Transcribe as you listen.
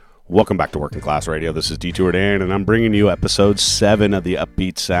Welcome back to Working Class Radio. This is Detour Dan, and I'm bringing you episode 7 of the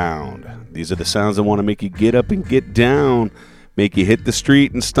Upbeat Sound. These are the sounds that want to make you get up and get down, make you hit the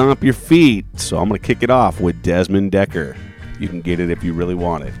street and stomp your feet. So I'm going to kick it off with Desmond Decker. You can get it if you really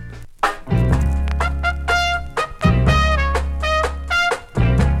want it.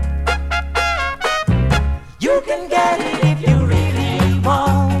 You can get it if you really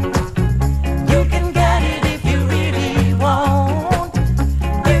want. You can get it if you really want.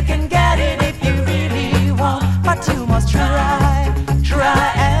 You can get it if you really want. But you must try and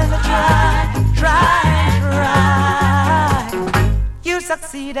try and try. You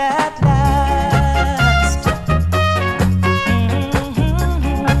succeed at last.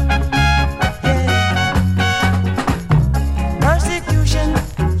 Yeah. Persecution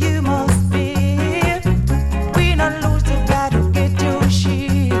you must bear. We not lose the battle, get your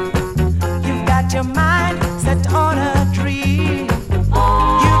shield. You've got your mind set on a dream.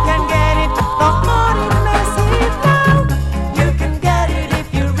 You can get it, the morning message now. You can get it if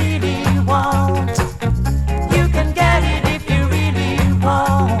you really want. You can get it if you really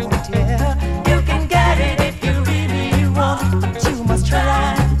want, yeah. You can get it if you really want. But you must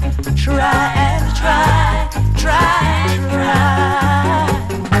try and try.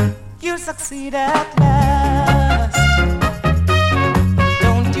 You'll succeed at last.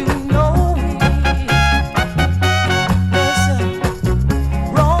 Don't you know it? Listen,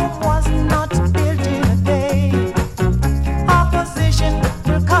 Rome was not built in a day. Opposition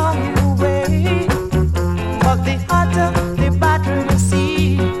will come your way. But the hotter the battle you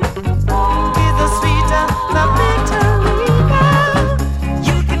see, the sweeter the victory now.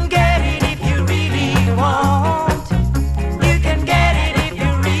 You can get it if you really want. You can get it if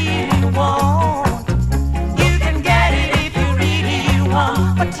you really want. You can get it if you really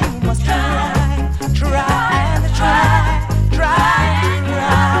want. But you must try and try.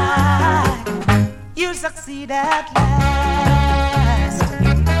 You'll succeed at last.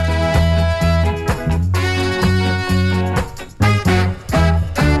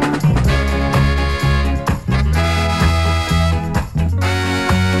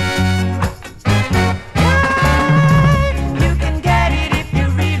 You can get it if you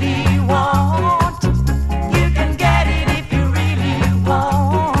really want. You can get it if you really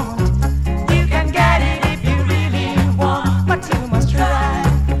want. You can get it if you really want. But you must try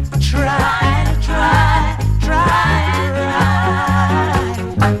and try.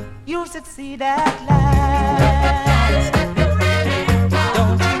 You'll succeed at last.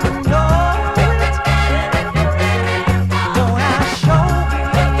 Don't you know it? Don't I show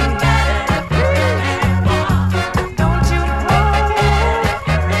it? Don't you know it?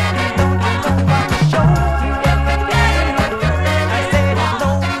 Don't I show it? I said,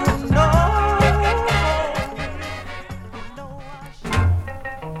 don't you know it?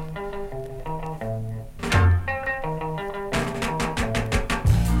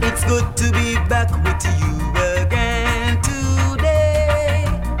 It's good to be back with you again today.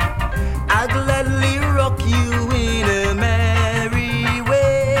 I'll gladly rock you in a merry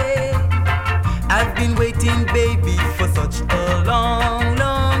way. I've been waiting, baby, for such a long,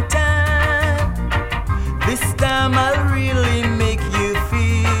 long time. This time I'll really make you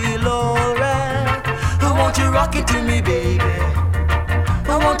feel alright. I want you rock it to me, baby.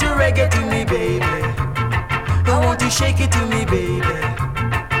 I want you reggae to me, baby. I want you shake it to me, baby.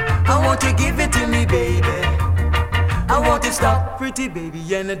 I want you give it to me, baby. I want you stop, pretty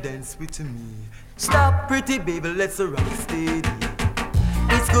baby, and dance with me. Stop, pretty baby, let's rock steady.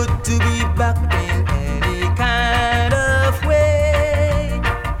 It's good to be back in any kind of way.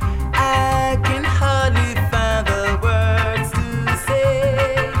 I can hardly find the words to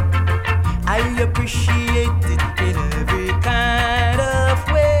say. I appreciate it in every kind of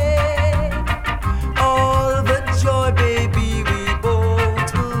way. All the joy, baby, we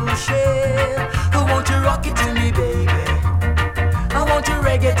both will share. I want you rock it to me, baby. I want you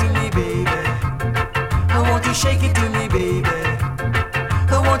reggae to me, baby. I want you shake it to me, baby.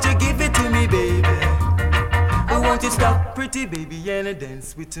 I want you give it to me, baby. I want you stop, pretty baby, and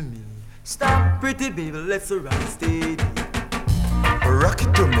dance with me. Stop, pretty baby, let's rock steady. Rock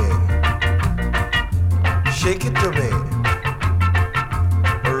it to me, shake it to me,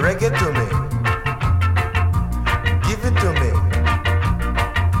 reggae to me, give it to me,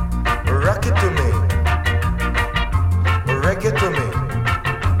 rock it to me, reggae to me,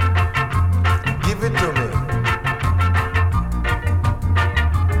 give it to me.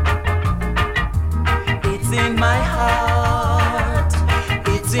 It's in my heart,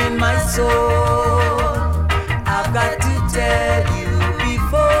 it's in my soul. I've got to tell you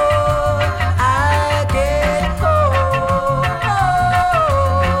before I get home.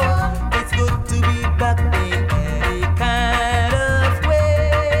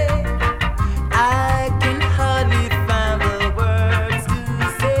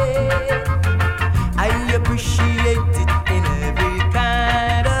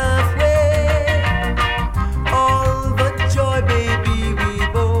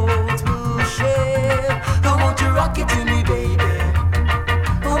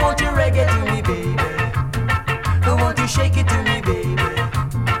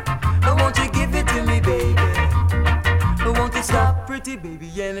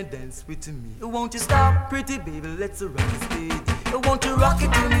 and dance with me. Won't you stop, pretty baby? Let's rock it steady. Won't you rock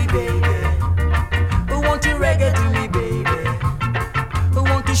it to me, baby? Won't you reggae to me, baby?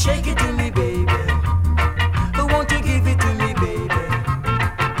 Won't you shake it to me, baby? Won't you give it to me, baby?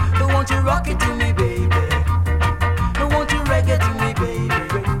 Won't you rock it to me, baby? Won't you reggae to me, baby?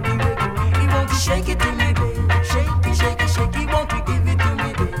 Won't you shake it to me, baby? Shake it, shake it, shake it. Won't you give it to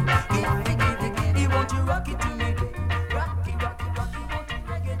me, baby? Give it, give it, give it. Won't you rock it to me, baby? Rock it, rock it, rock it. Won't you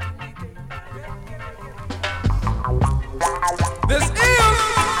reggae to me, baby? This is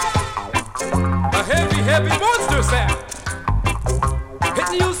a heavy, heavy monster sound.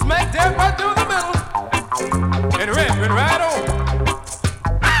 Hitting you smack dab right through the middle and rapping right on.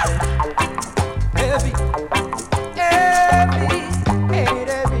 Heavy, heavy, heavy,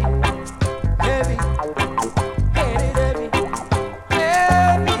 heavy, heavy, heavy, heavy,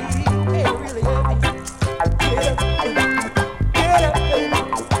 heavy, really heavy. Get up, baby. Get up, baby.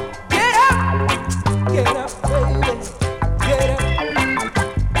 Get up, get up, baby. Get up,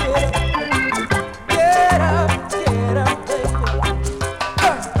 get up, get up, get up, baby.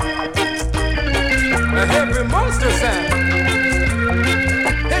 A heavy monster sound.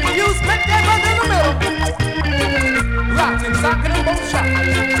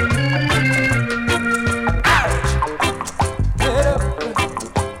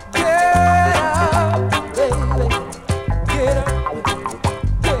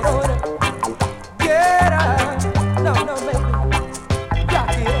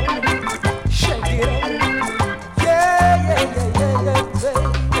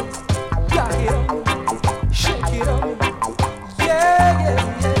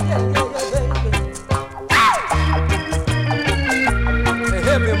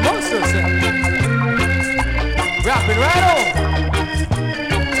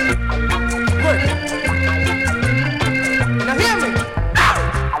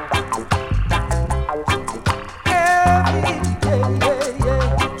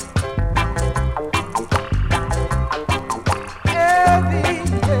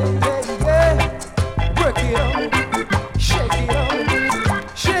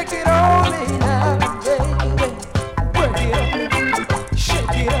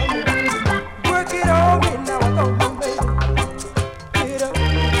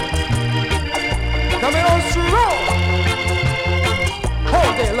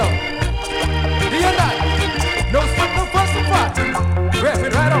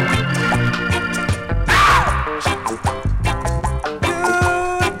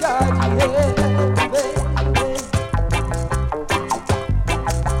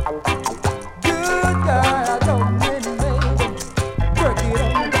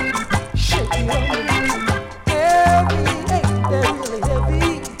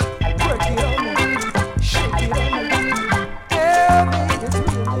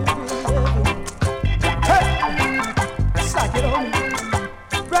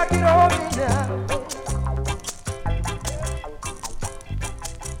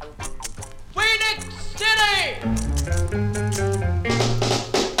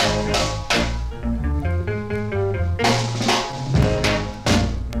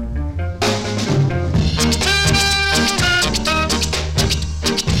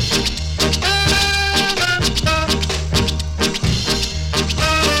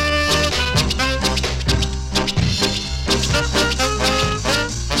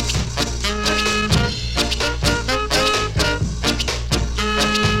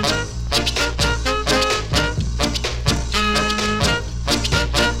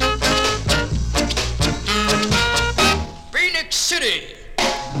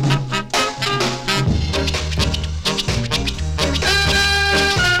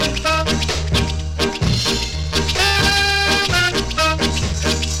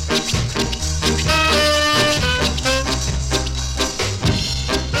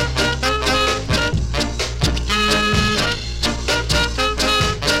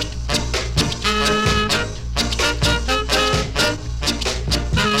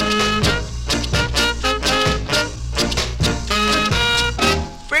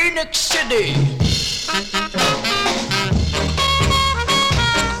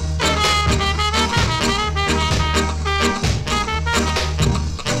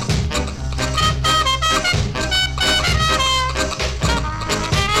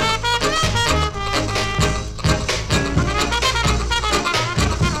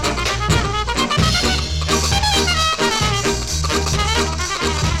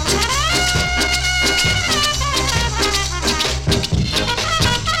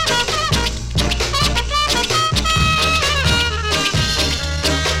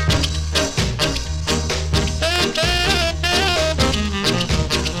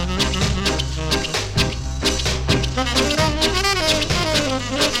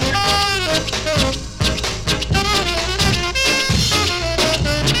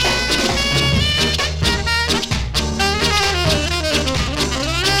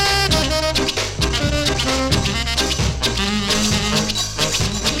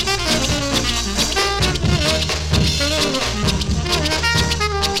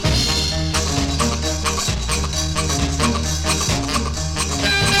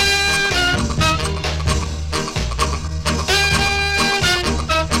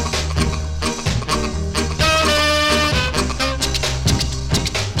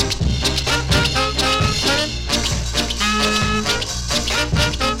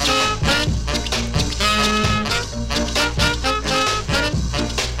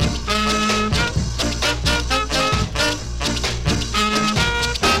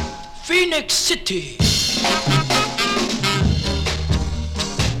 Phoenix City.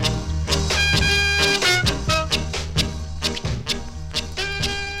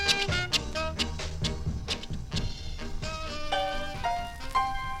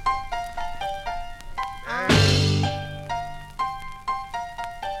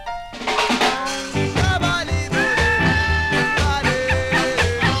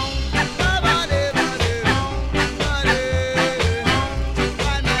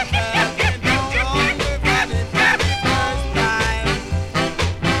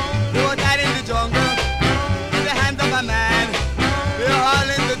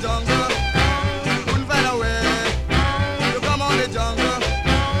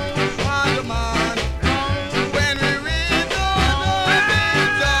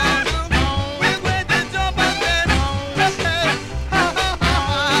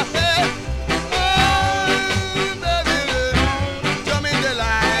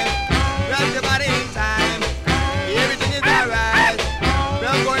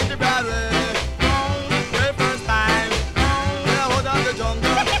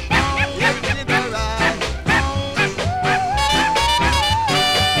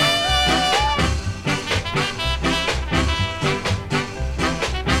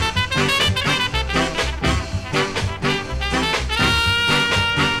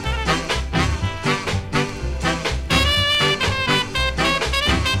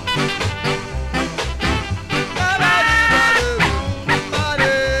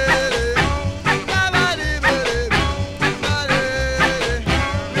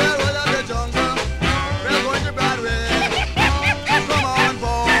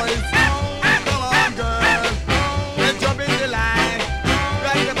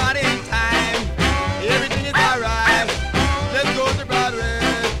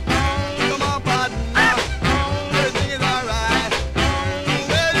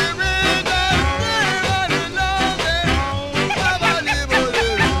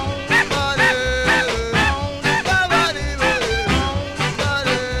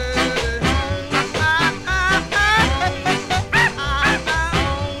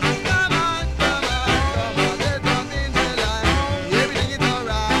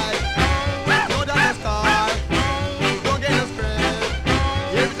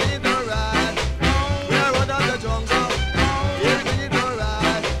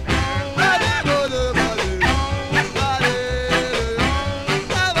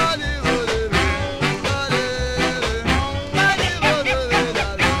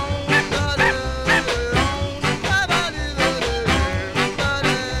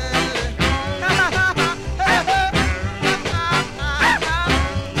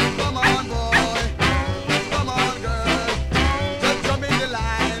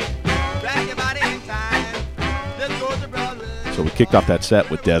 So we kicked off that set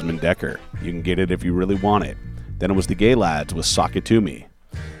with Desmond Decker. You can get it if you really want it. Then it was the Gay Lads with Sock It To Me.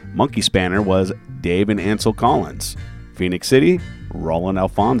 Monkey Spanner was Dave and Ansel Collins. Phoenix City, Roland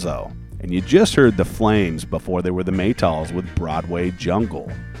Alfonso. And you just heard the Flames before they were the Maytals with Broadway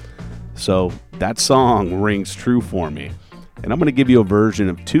Jungle. So that song rings true for me. And I'm going to give you a version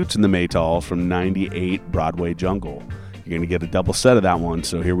of Toots and the Maytals from 98 Broadway Jungle. You're going to get a double set of that one,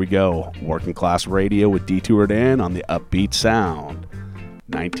 so here we go. Working Class Radio with Detour Dan on the Upbeat Sound.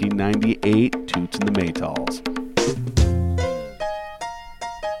 1998, Toots and the Maytals.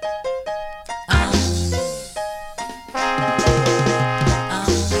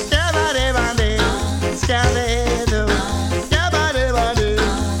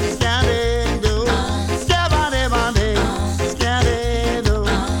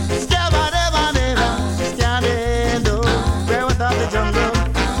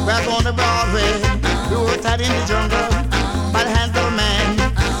 In the jungle, by the hands of a man,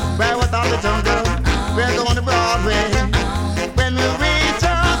 where without the jungle, we're going to Broadway. When we reach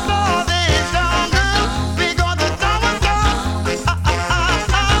out for this jungle, we're going to song a song.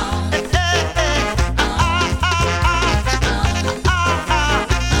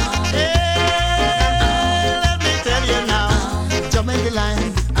 Let me tell you now, jump in the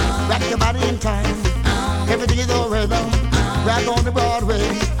line, rock your body in time. Everything is all rhythm, we're going to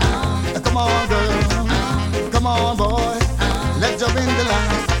Broadway. Come on, girl. Come on, boy, let's jump in the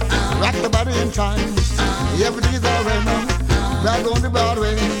line. Rock the body in time. Everything is all right now. We're going to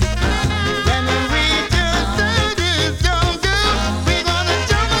Broadway. When we reach to this jungle, we're gonna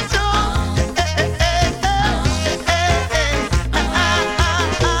jump a song.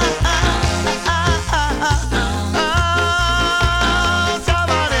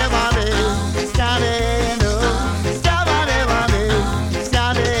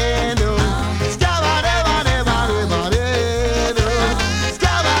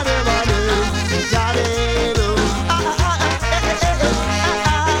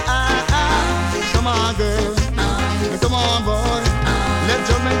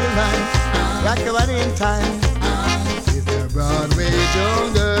 time. It's a Broadway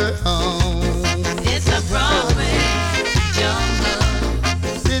jungle. It's a Broadway jungle.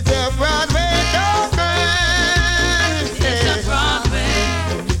 It's a Broadway jungle. It's a Broadway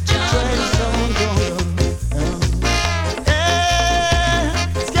jungle.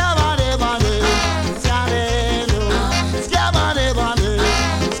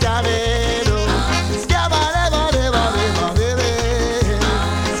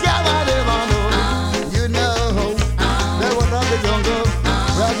 You know, there was the jungle,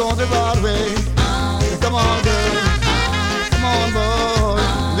 right on the Broadway. Come on, girl. Come on, boy.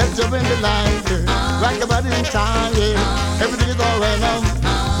 Let's jump in the line. Rock your body in time, yeah. Everything is alright now.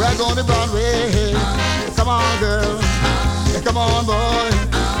 Right on the Broadway. Come on, girl. Yeah, come on, boy.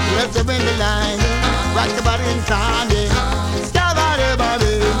 Let's jump in the line. Rock your body in time, yeah. Scabba,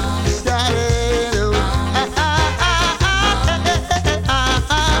 body.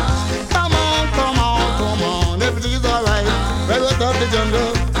 Come on, come on, come on. Everything is alright. Right up the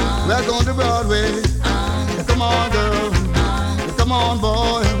jungle. Right on the Broadway. Come on, girl. Come on,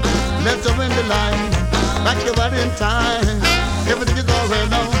 boy. Let's jump in the line. Rock your body in time. Everything is alright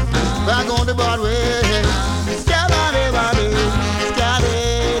now. Right on the Broadway. Scabba, body.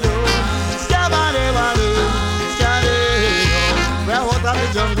 Right out the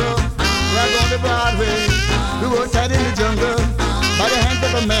jungle. Right on the Broadway. We were tied in the jungle by the hands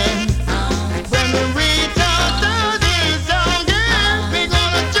of a man. When we reach out to this jungle, we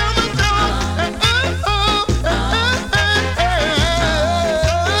gonna jump and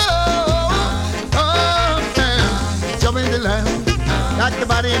jump in the line, rock your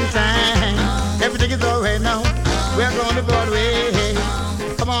body in time. Everything is alright now. We're going to Broadway.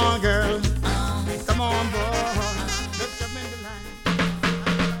 Come on, girl. Come on, boy. Let's jump in the line.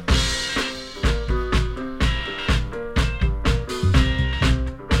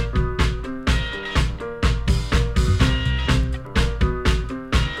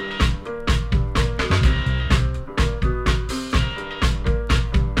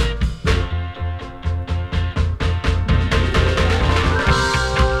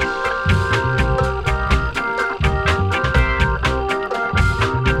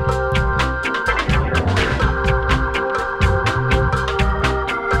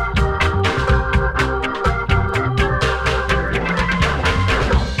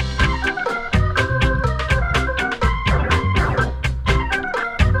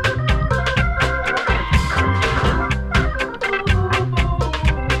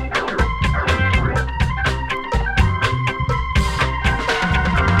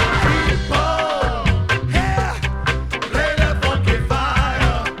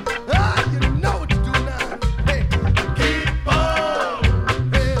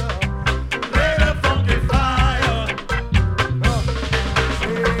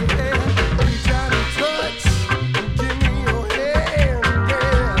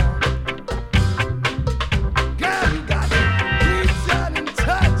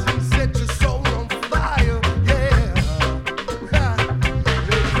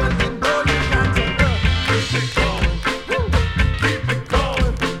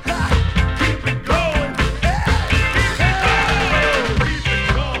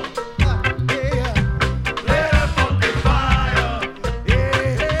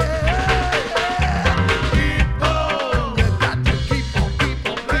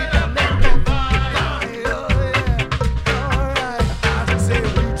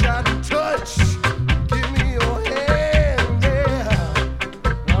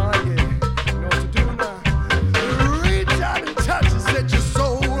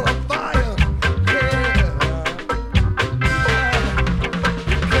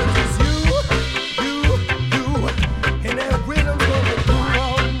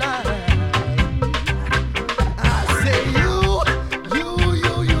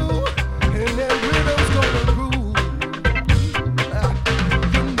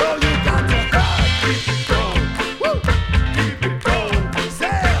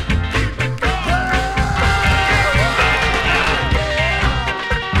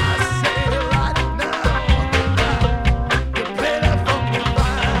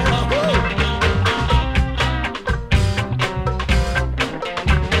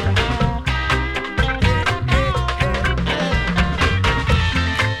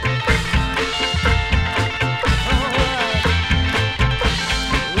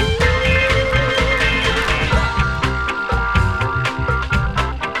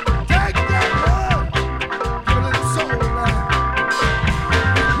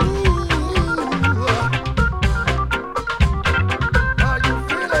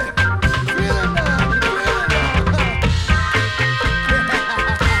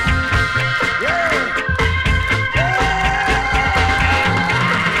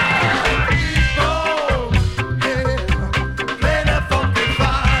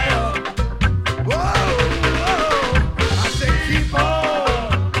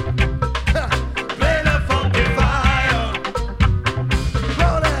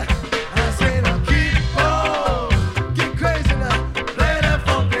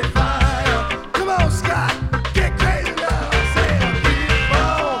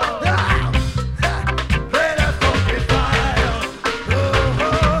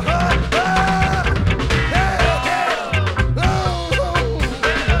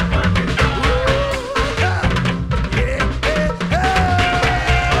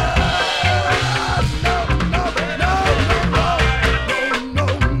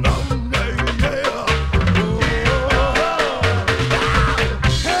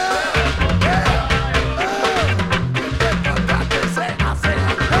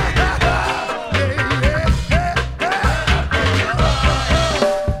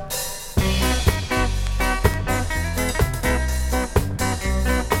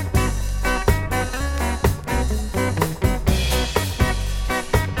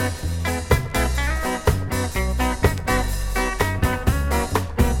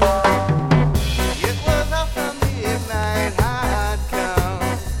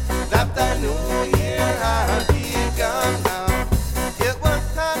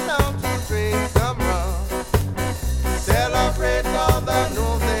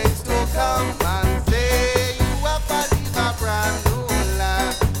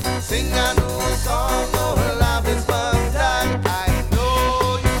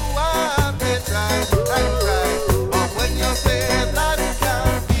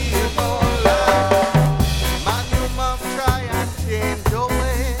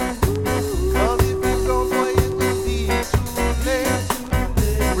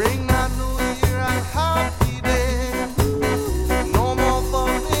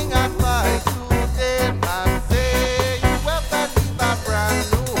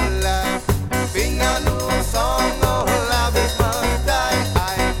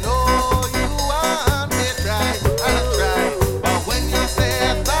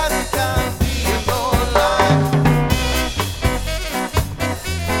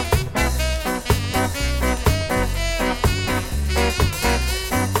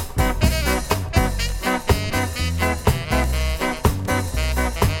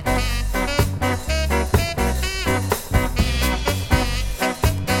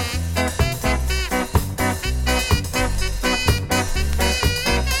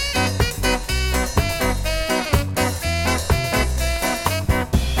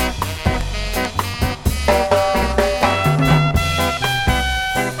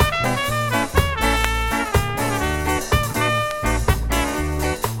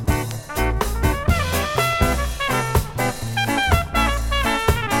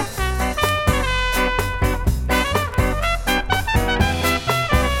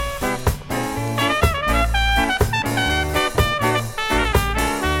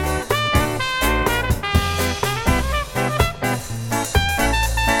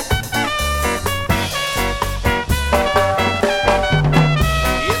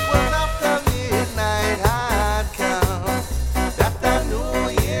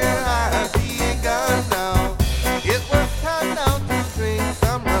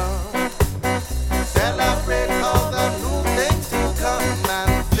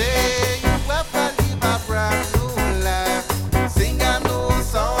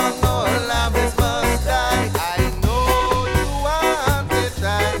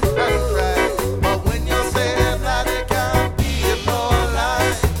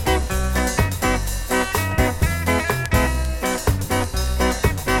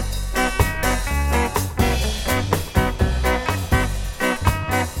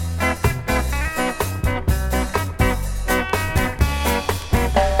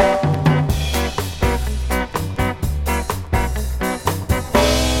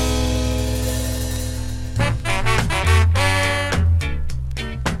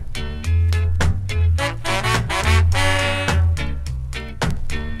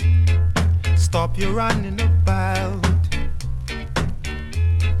 Stop your running about.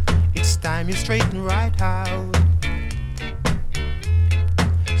 It's time you straighten right out.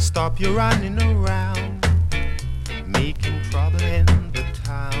 Stop your running around, making trouble in the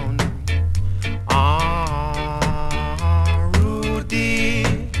town.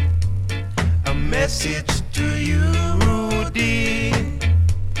 Rudy, a message to you, Rudy,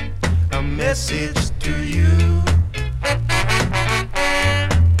 a message to you.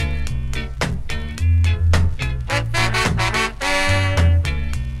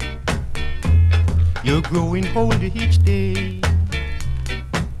 You're growing older each day.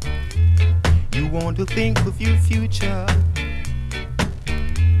 You want to think of your future,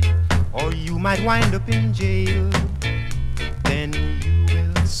 or you might wind up in jail. Then you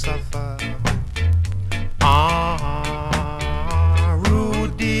will suffer.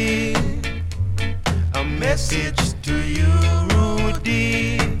 Rudy, a message to you,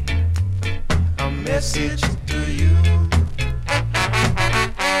 Rudy, a message to you.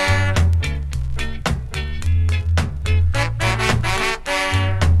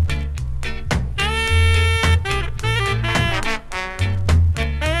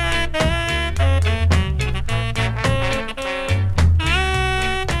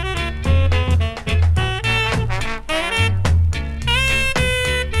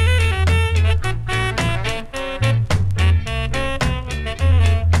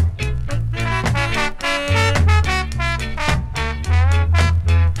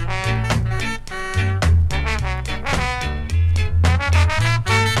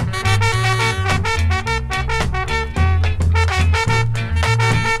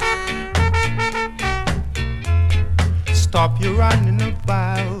 Stop your running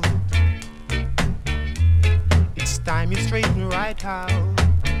about. It's time you straighten right out.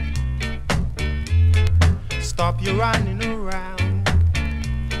 Stop your running around,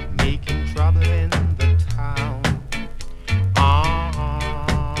 making trouble in the town.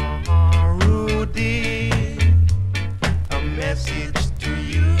 Rudy, a message to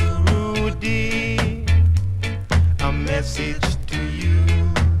you, Rudy, a message to you.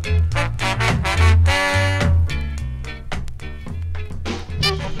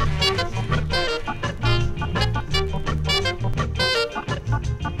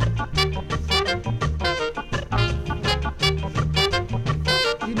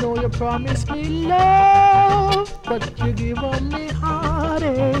 You promised me love, but you give me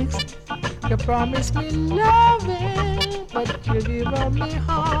heartaches. You promised me loving, but you give me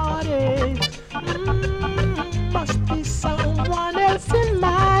heartaches. Must be someone else in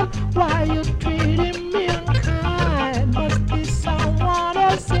mind. Why you treating me unkind? Must be someone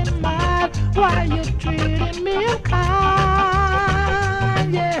else in mind. Why you treating me unkind?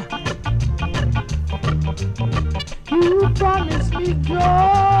 Yeah. You promised me joy,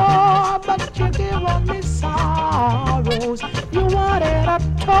 but you give me sorrows. You wanted a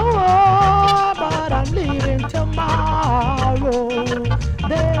toy, but I'm leaving tomorrow.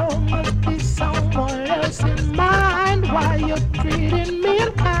 There must be someone else in mind. Why you treating me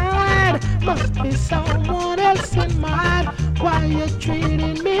unkind? Must be someone else in mind. Why you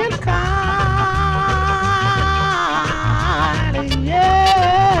treating me unkind?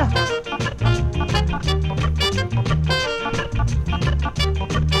 Yeah.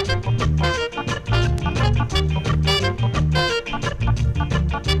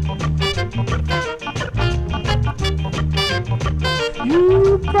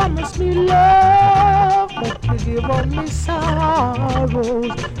 You promised me love, but you give me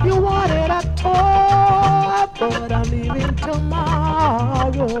sorrows. You wanted a toy, but I'm leaving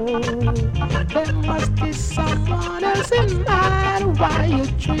tomorrow. There must be someone else in mind. Why you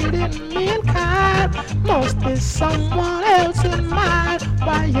treating me unkind? Must be someone else in mind.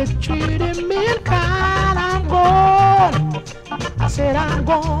 Why you treating me unkind? I'm gone. I said I'm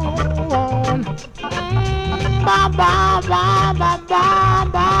gone. Ba ba ba ba ba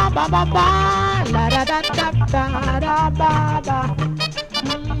ba ba ba ba la da da da da da ba ba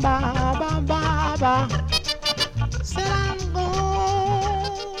ba ba ba ba. Said I'm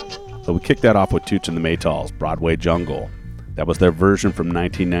gone. So we kicked that off with Toots and the Maytals, Broadway Jungle. That was their version from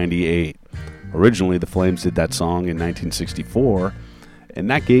 1998. Originally, the Flames did that song in 1964, and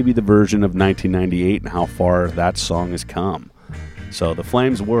that gave you the version of 1998 and how far that song has come. So the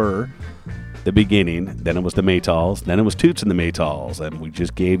Flames were the beginning, then it was the Maytals, then it was Toots and the Maytals, and we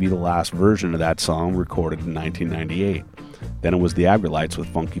just gave you the last version of that song recorded in 1998. Then it was the Aggrolites with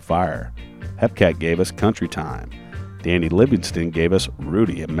Funky Fire. Hepcat gave us Country Time. Danny Livingston gave us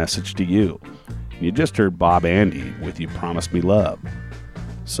Rudy, A Message to You. And you just heard Bob Andy with You Promised Me Love.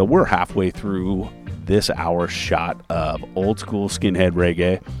 So we're halfway through this hour shot of old school skinhead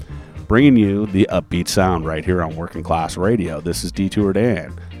reggae, bringing you the upbeat sound right here on Working Class Radio. This is Detour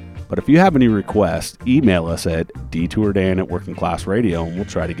Dan. But if you have any requests, email us at detourdan@workingclassradio, and we'll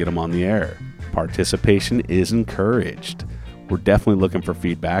try to get them on the air. Participation is encouraged. We're definitely looking for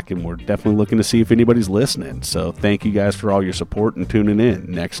feedback, and we're definitely looking to see if anybody's listening. So thank you guys for all your support and tuning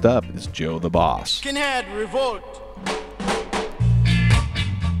in. Next up is Joe the Boss. Skinhead Revolt.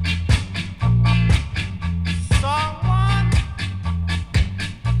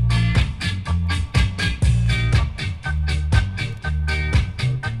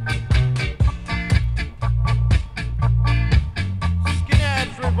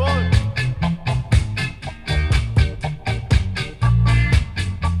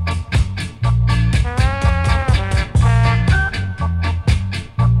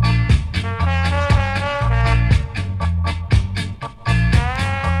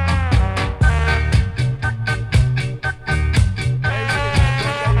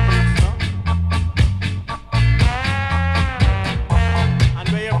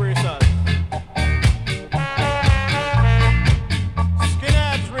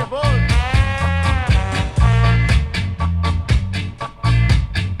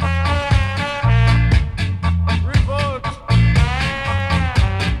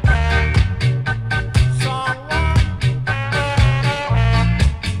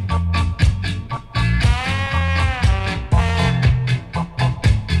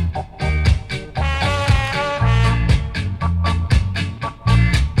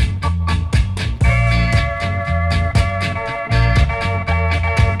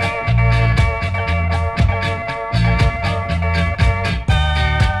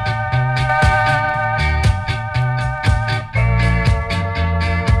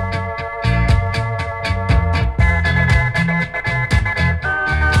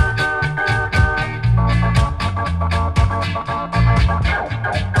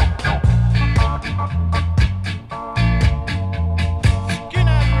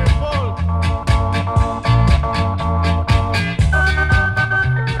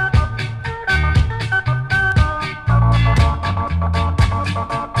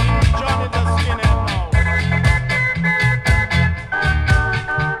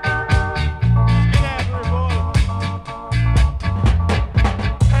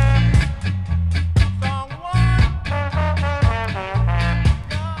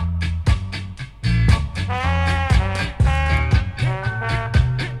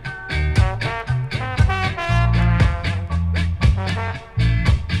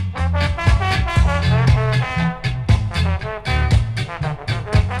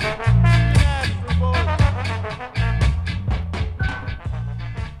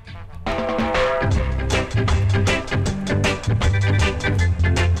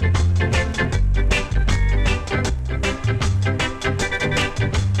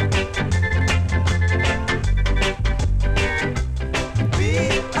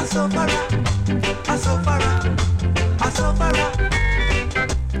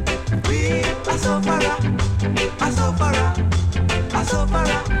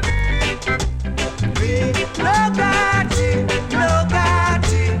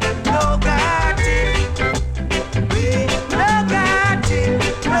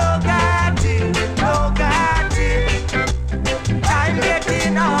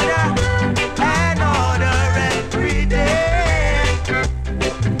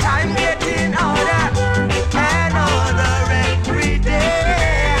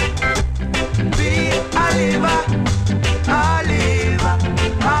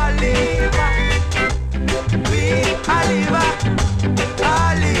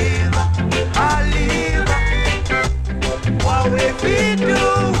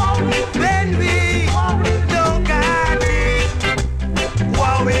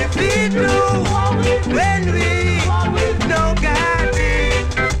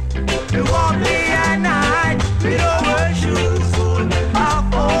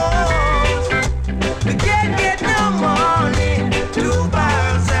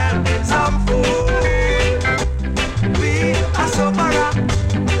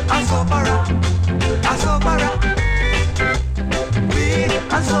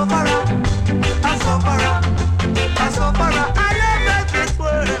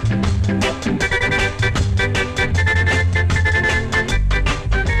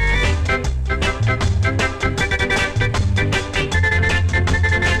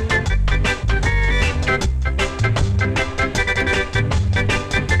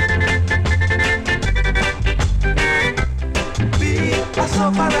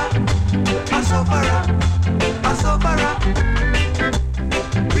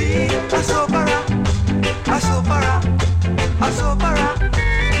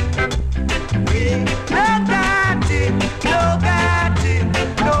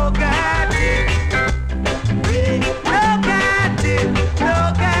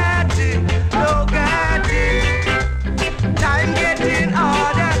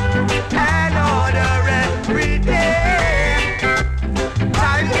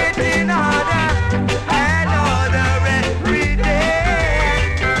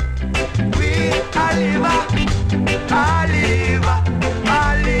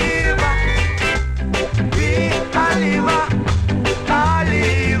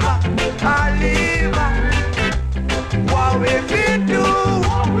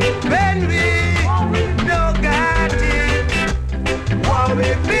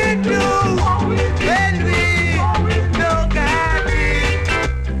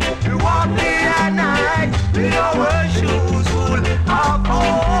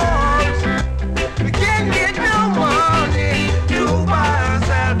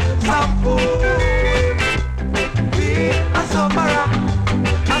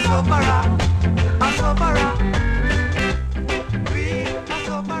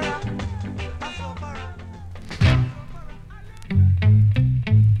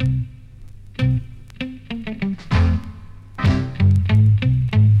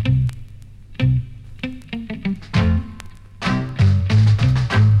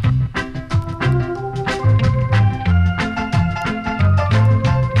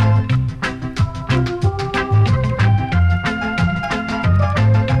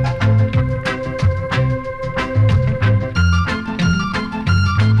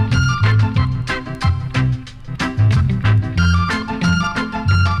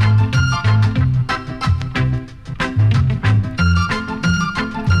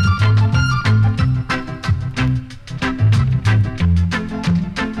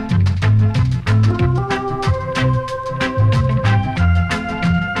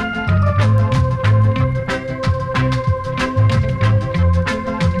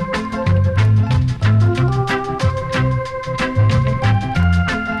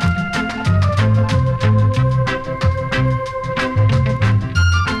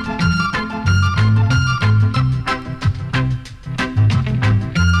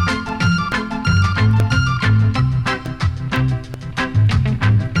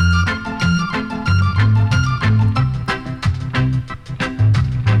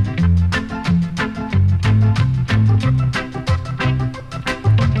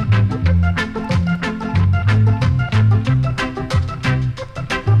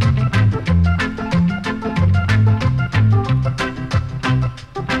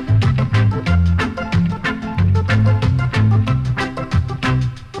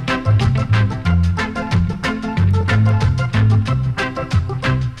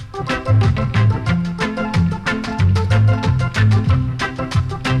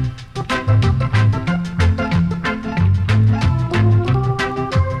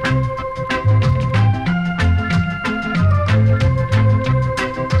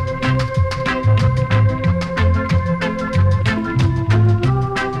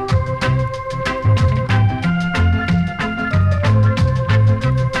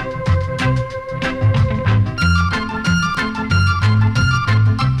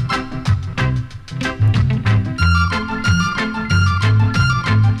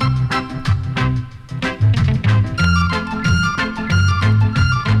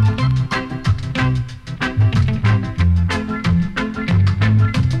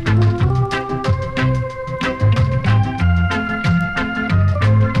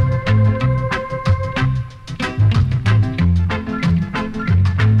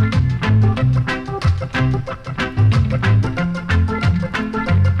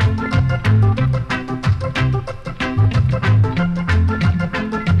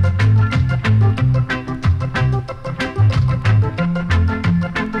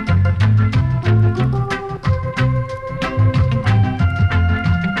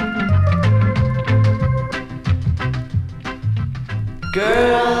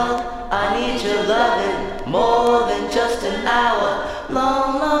 Girl, I need your loving more than just an hour,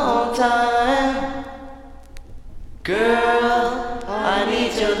 long, long time. Girl, I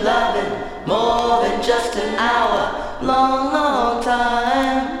need your loving more than just an hour, long, long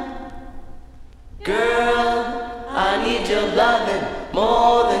time. Girl, I need your loving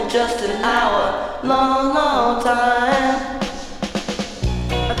more than just an hour, long, long time.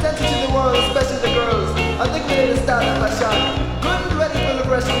 Attention to the world, especially the girls. I think we need to start the fashion. Good and ready for the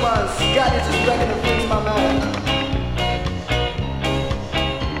rest of us. God, it's just begging to fix my man.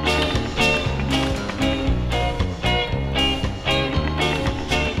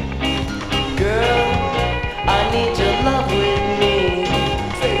 Girl, I need your love with me.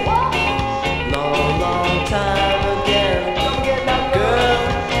 Say what? Long, long time again. Don't get that Girl,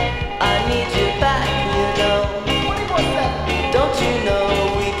 I need you back, you know. 24/7. Don't you know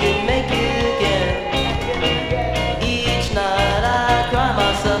we can make it again? Each night I cry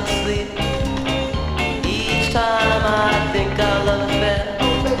myself to sleep. Each time I think our love is better.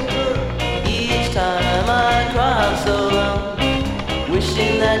 Oh, baby girl. Each time I cry so long,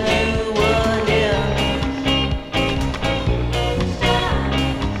 wishing that you were near.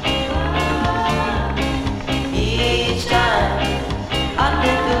 Each time I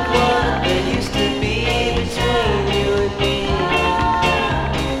think of what there used to be between you and me.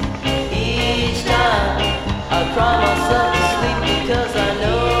 Each time I cry myself to sleep because I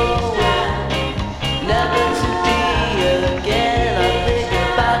know we're never to be again. I think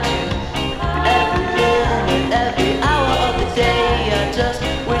about you every minute, every hour of the day. I just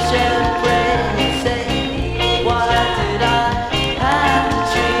wish and pray and say, why did I have to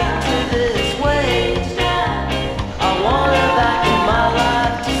treat you this way? I want her back in my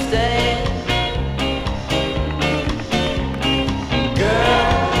life to stay. Girl,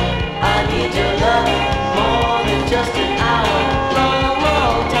 I need your love more than just an hour, long,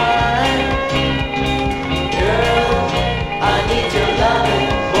 long time. Girl, I need your love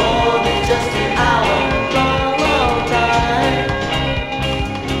more than just an hour, long, long time.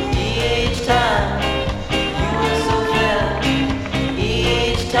 Each time you were so fair,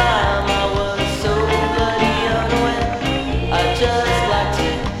 each time I was so bloody unaware. I'd just like to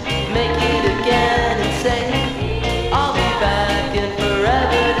make it again and say, I'll be back and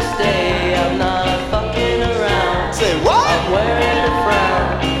forever to stay. I'm not fucking around. Say what? I'm wearing a frown.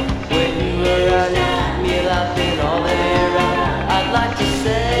 When you were around, you keep me laughing all the way around. I'd like to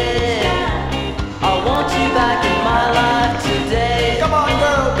say, I want you back in my life today. Come on,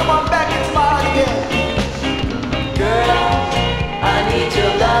 girl. Come on back into my heart again. Girl, I need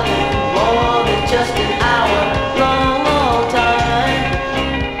your loving more than just an hour, long, long time.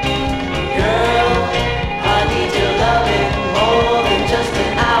 Girl, I need your loving more than just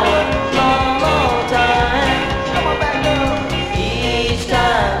an hour, long, long time. Come on back, girl. Each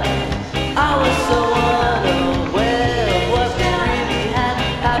time I was so unaware of what really had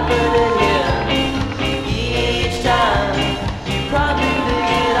happened in here. Each time you probably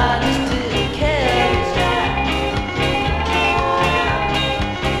figured I just didn't care.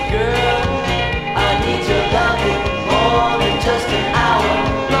 Girl, I need your loving more than just an hour,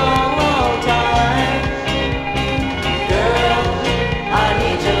 long, long time. Girl, I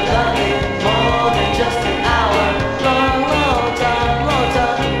need your loving more than just an hour, long, long time, long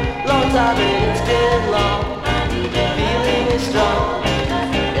time, long time, and it's been long. The feeling is strong.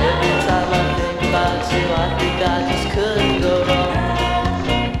 Every time I think about you, I think I just couldn't go wrong.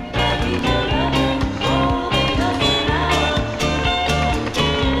 I need your loving more than just an hour.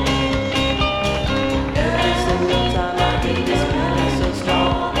 Every single time I think this feeling so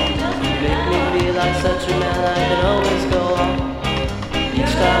strong. Make me feel like such a man I can always go on.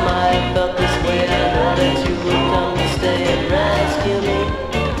 Each time I felt this way, I know that you would come to stay and rescue me.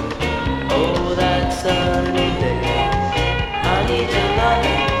 Oh, that sunny day. I need your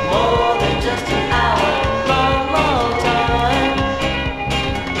loving more than just an hour, long, long time.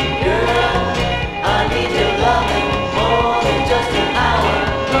 Girl, I need your loving more than just an hour,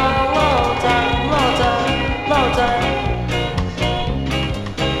 long, long time, long time, long time.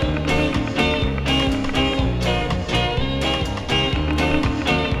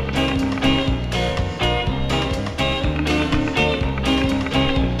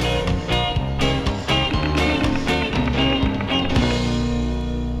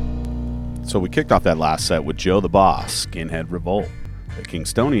 So we kicked off that last set with Joe the Boss, Skinhead Revolt. The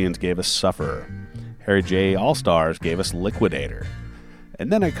Kingstonians gave us Sufferer. Harry J. All-Stars gave us Liquidator.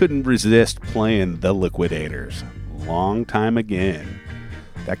 And then I couldn't resist playing The Liquidators, Long Time Again.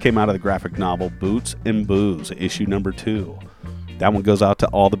 That came out of the graphic novel Boots and Booze, issue number 2. That one goes out to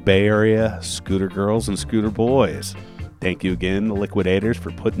all the Bay Area scooter girls and scooter boys. Thank you again, the Liquidators,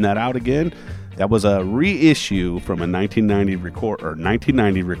 for putting that out again. That was a reissue from a 1990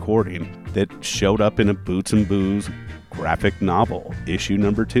 recording that showed up in a Boots and Booze graphic novel, issue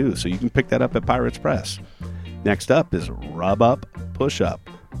number 2. So you can pick that up at Pirates Press. Next up is Rub Up, Push Up,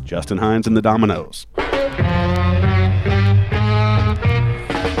 Justin Hines and the Dominoes.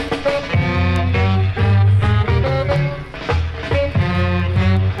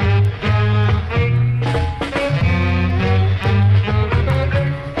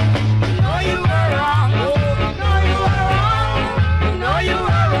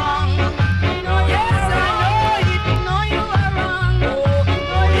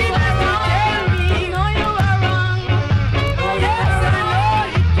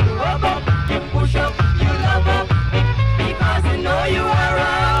 Push up, you love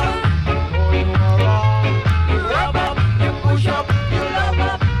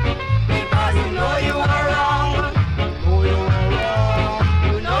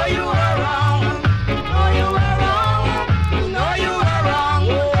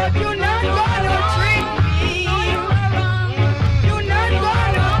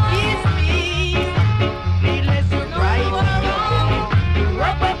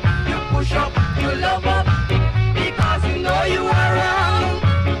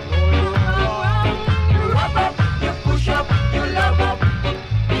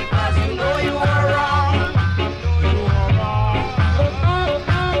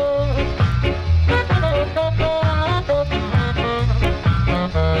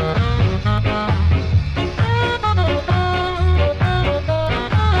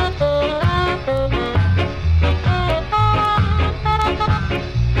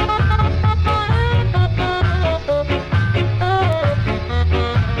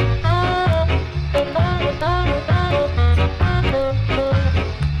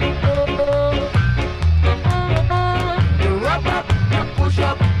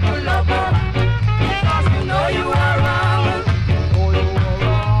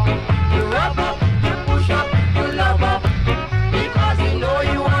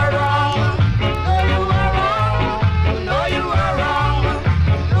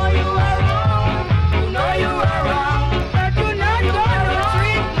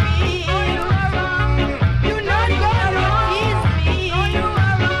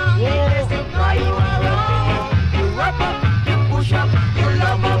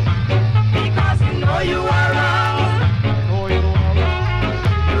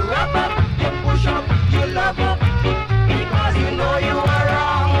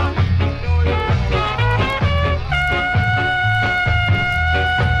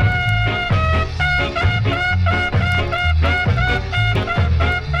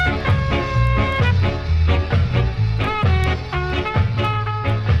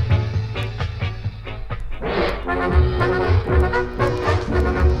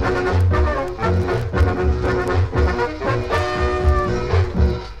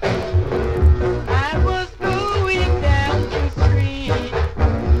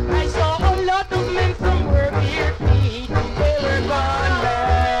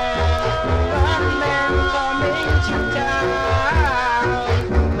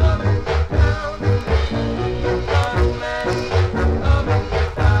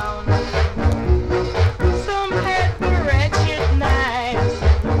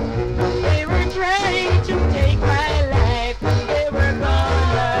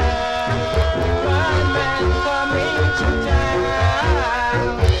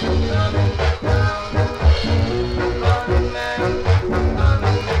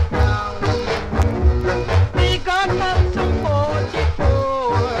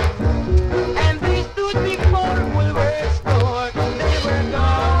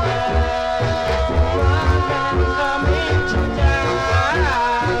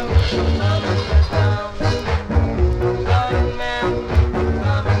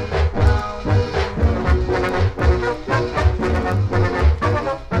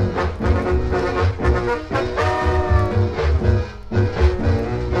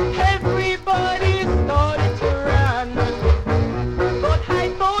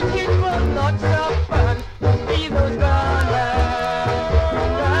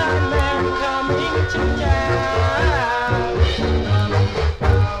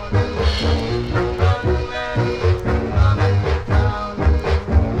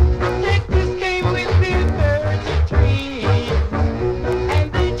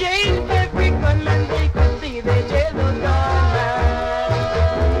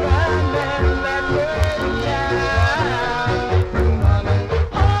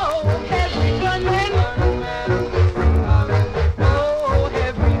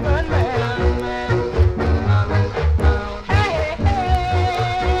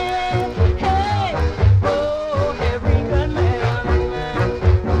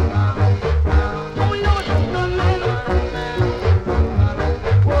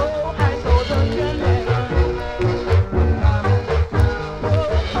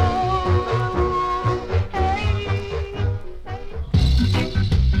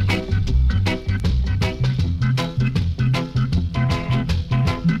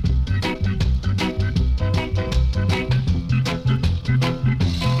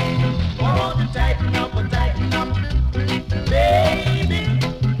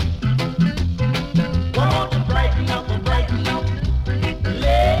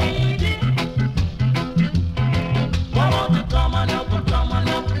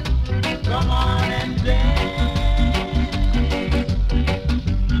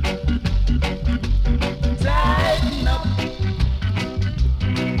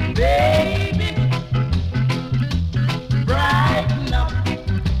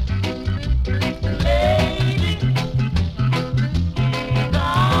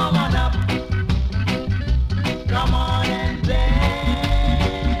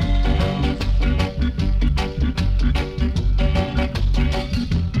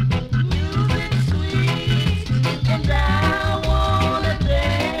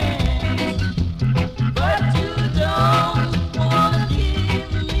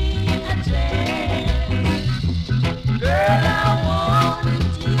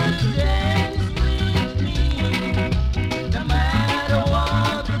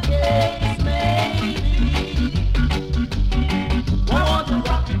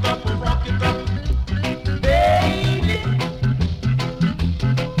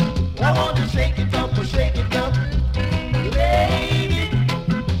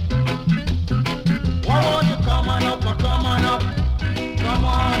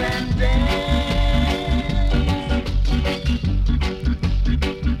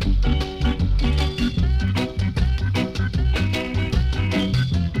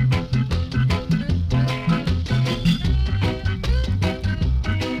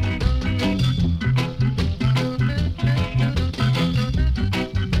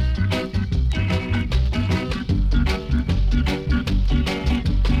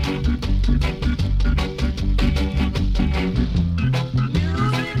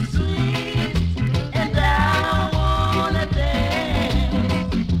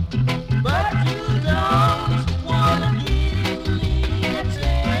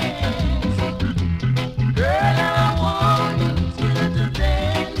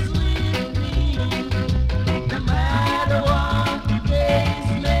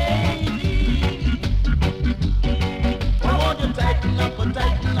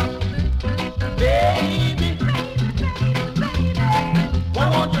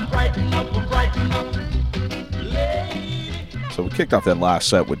So we kicked off that last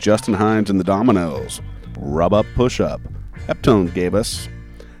set with Justin Hines and the Dominoes, Rub Up, Push Up. Heptones gave us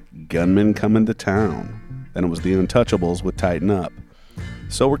Gunmen Coming to Town. Then it was the Untouchables with Tighten Up.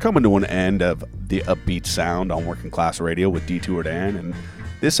 So we're coming to an end of the Upbeat Sound on Working Class Radio with Detour Dan, and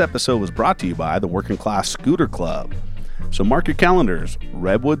this episode was brought to you by the Working Class Scooter Club. So mark your calendars,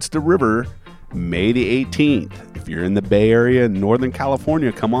 Redwoods to River, May the 18th. If you're in the Bay Area, Northern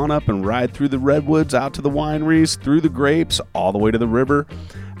California, come on up and ride through the Redwoods, out to the wineries, through the grapes, all the way to the river,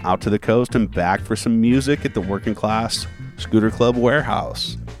 out to the coast, and back for some music at the Working Class Scooter Club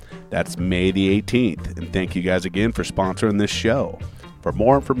Warehouse. That's May the 18th. And thank you guys again for sponsoring this show. For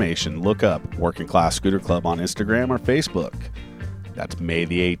more information, look up Working Class Scooter Club on Instagram or Facebook. That's May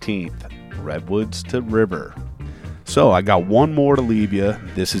the 18th, Redwoods to River. So I got one more to leave you.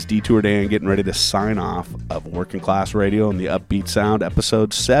 This is Detour Dan getting ready to sign off of Working Class Radio and the Upbeat Sound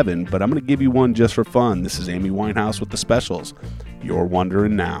episode 7, but I'm going to give you one just for fun. This is Amy Winehouse with the specials. You're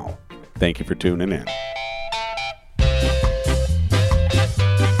wondering now. Thank you for tuning in.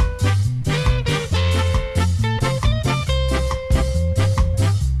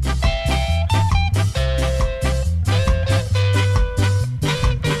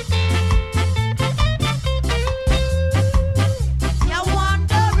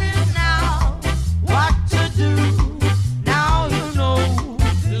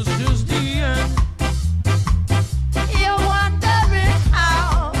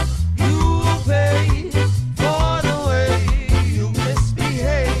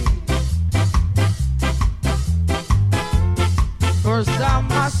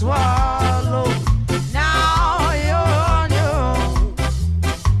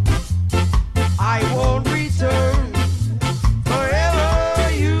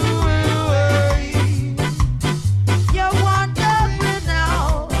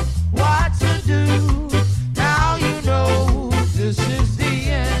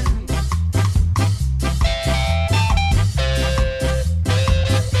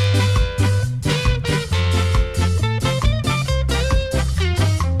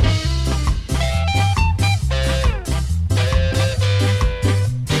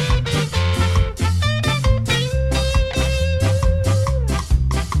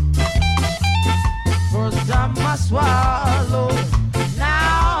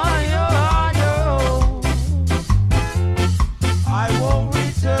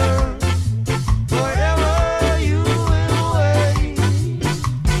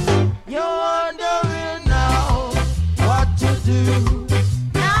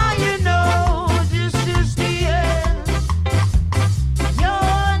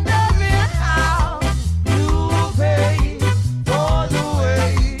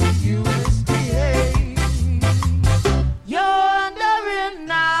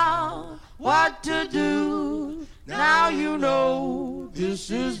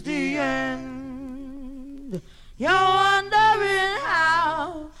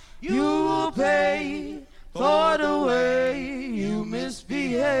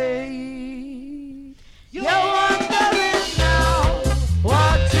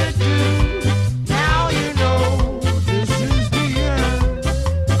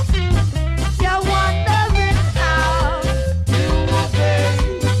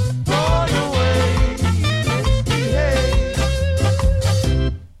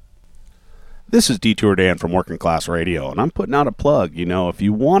 This is Detour Dan from Working Class Radio, and I'm putting out a plug. You know, if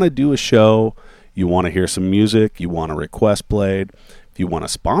you want to do a show, you want to hear some music, you want a request played, if you want to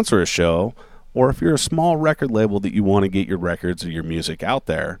sponsor a show, or if you're a small record label that you want to get your records or your music out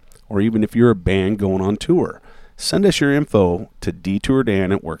there, or even if you're a band going on tour, send us your info to Detour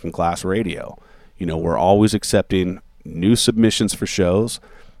Dan at Working Class Radio. You know, we're always accepting new submissions for shows.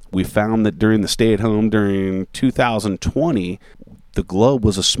 We found that during the stay-at-home during 2020, the globe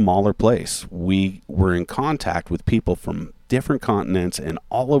was a smaller place. We were in contact with people from different continents and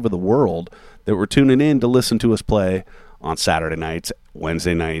all over the world that were tuning in to listen to us play on Saturday nights,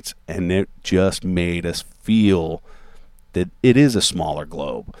 Wednesday nights, and it just made us feel that it is a smaller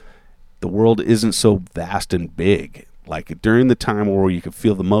globe. The world isn't so vast and big. Like during the time where you could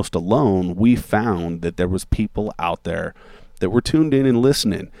feel the most alone, we found that there was people out there that were tuned in and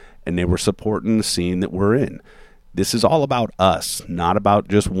listening, and they were supporting the scene that we're in. This is all about us, not about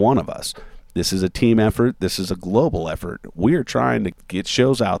just one of us. This is a team effort. This is a global effort. We are trying to get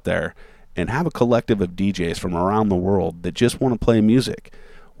shows out there and have a collective of DJs from around the world that just want to play music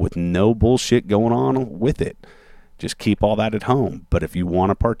with no bullshit going on with it. Just keep all that at home. But if you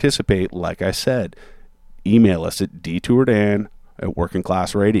want to participate, like I said, email us at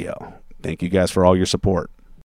detourdan@workingclassradio. Thank you guys for all your support.